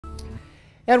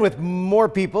And with more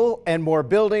people and more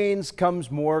buildings comes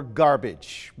more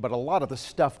garbage. But a lot of the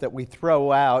stuff that we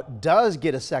throw out does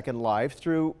get a second life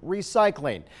through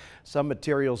recycling. Some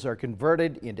materials are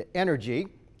converted into energy,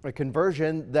 a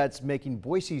conversion that's making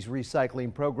Boise's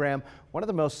recycling program one of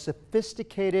the most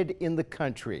sophisticated in the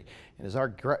country. And as our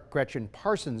Gretchen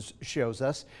Parsons shows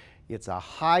us, it's a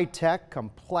high-tech,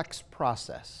 complex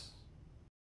process.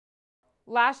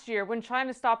 Last year, when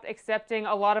China stopped accepting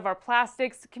a lot of our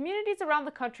plastics, communities around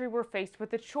the country were faced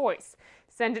with a choice: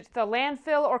 send it to the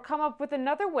landfill or come up with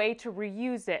another way to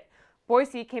reuse it.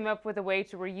 Boise came up with a way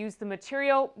to reuse the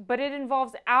material, but it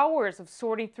involves hours of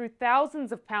sorting through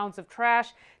thousands of pounds of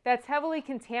trash that's heavily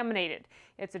contaminated.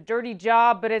 It's a dirty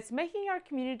job, but it's making our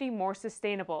community more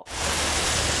sustainable.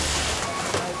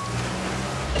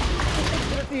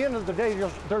 At the end of the day,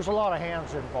 there's a lot of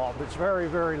hands involved. It's very,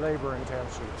 very labor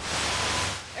intensive.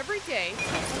 Every day,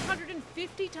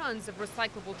 150 tons of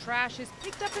recyclable trash is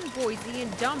picked up in Boise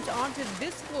and dumped onto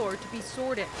this floor to be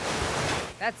sorted.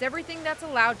 That's everything that's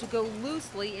allowed to go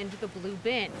loosely into the blue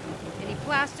bin. Any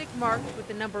plastic marked with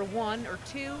the number 1 or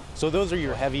 2. So those are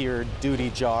your heavier duty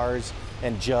jars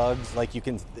and jugs, like you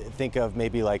can think of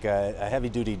maybe like a heavy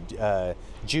duty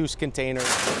juice container.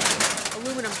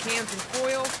 Aluminum cans and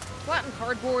foil, flattened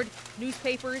cardboard,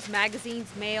 newspapers,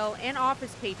 magazines, mail, and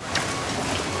office paper.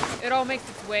 It all makes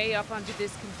its way up onto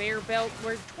this conveyor belt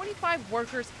where 25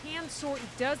 workers hand sort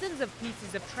dozens of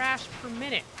pieces of trash per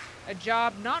minute. A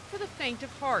job not for the faint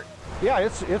of heart. Yeah,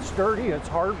 it's dirty, it's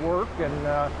hard work,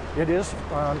 and it is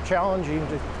challenging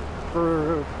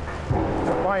to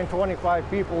find 25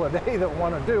 people a day that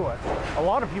want to do it. A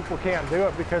lot of people can't do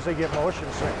it because they get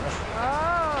motion sickness.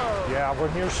 Oh. Yeah,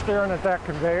 when you're staring at that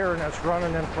conveyor and it's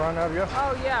running in front of you.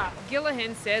 Oh, yeah.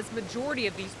 Gillihan says majority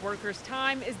of these workers'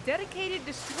 time is dedicated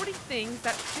to sorting things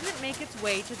that shouldn't make its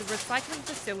way to the recycling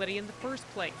facility in the first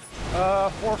place.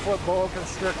 4-foot boa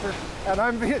constrictor, and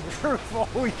I'm being truthful,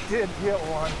 we did get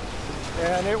one.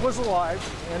 And it was alive,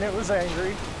 and it was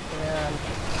angry, and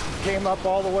came up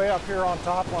all the way up here on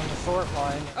top on the sort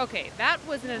line. Okay, that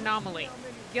was an anomaly.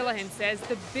 Gillihan says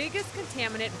the biggest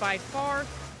contaminant by far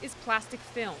is plastic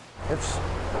film. It's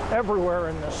everywhere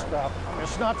in this stuff.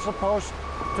 It's not supposed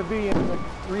to be in the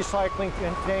recycling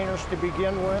containers to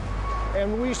begin with,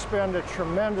 and we spend a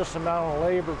tremendous amount of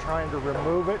labor trying to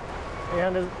remove it,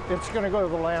 and it's going to go to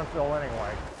the landfill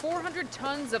anyway. 400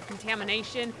 tons of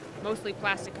contamination, mostly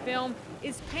plastic film,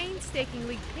 is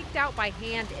painstakingly picked out by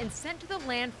hand and sent to the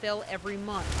landfill every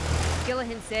month.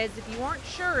 Gillihan says if you aren't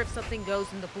sure if something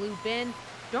goes in the blue bin,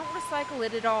 don't recycle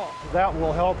it at all. That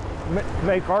will help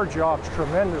make our jobs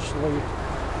tremendously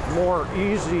more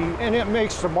easy, and it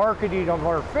makes the marketing of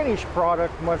our finished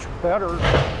product much better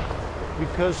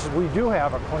because we do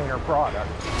have a cleaner product.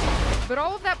 But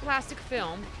all of that plastic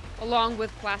film, along with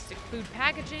plastic food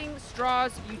packaging,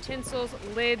 straws, utensils,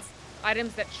 lids,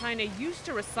 items that China used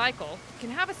to recycle, can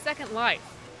have a second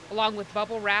life, along with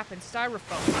bubble wrap and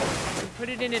styrofoam. You put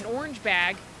it in an orange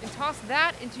bag and toss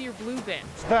that into your blue bin.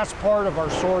 That's part of our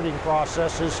sorting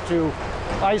process, is to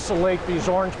isolate these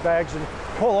orange bags and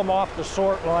pull them off the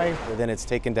sort line. Then it's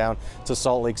taken down to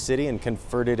Salt Lake City and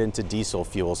converted into diesel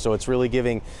fuel. So it's really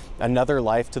giving another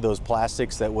life to those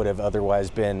plastics that would have otherwise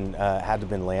been had to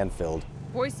been landfilled.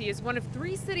 Boise is one of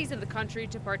 3 cities in the country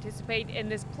to participate in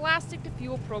this plastic to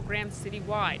fuel program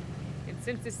citywide. And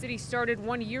since the city started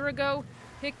 1 year ago,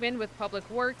 Hickman with Public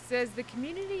Works says the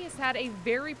community has had a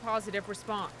very positive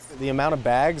response. The amount of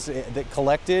bags that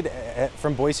collected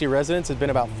from Boise residents has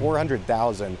been about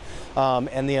 400,000.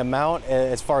 And the amount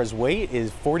as far as weight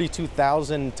is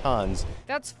 42,000 tons.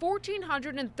 That's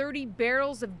 1,430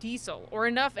 barrels of diesel, or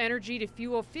enough energy to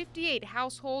fuel 58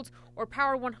 households or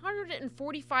power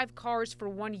 145 cars for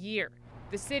 1 year.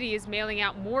 The city is mailing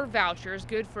out more vouchers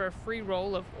good for a free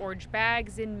roll of orange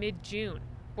bags in mid-June.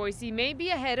 Boise may be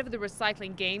ahead of the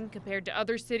recycling game compared to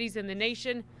other cities in the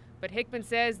nation, but Hickman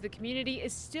says the community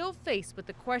is still faced with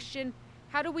the question,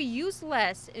 how do we use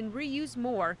less and reuse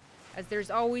more, as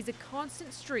there's always a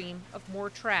constant stream of more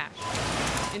trash.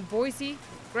 In Boise,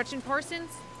 Gretchen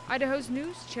Parsons, Idaho's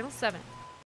News, Channel 7.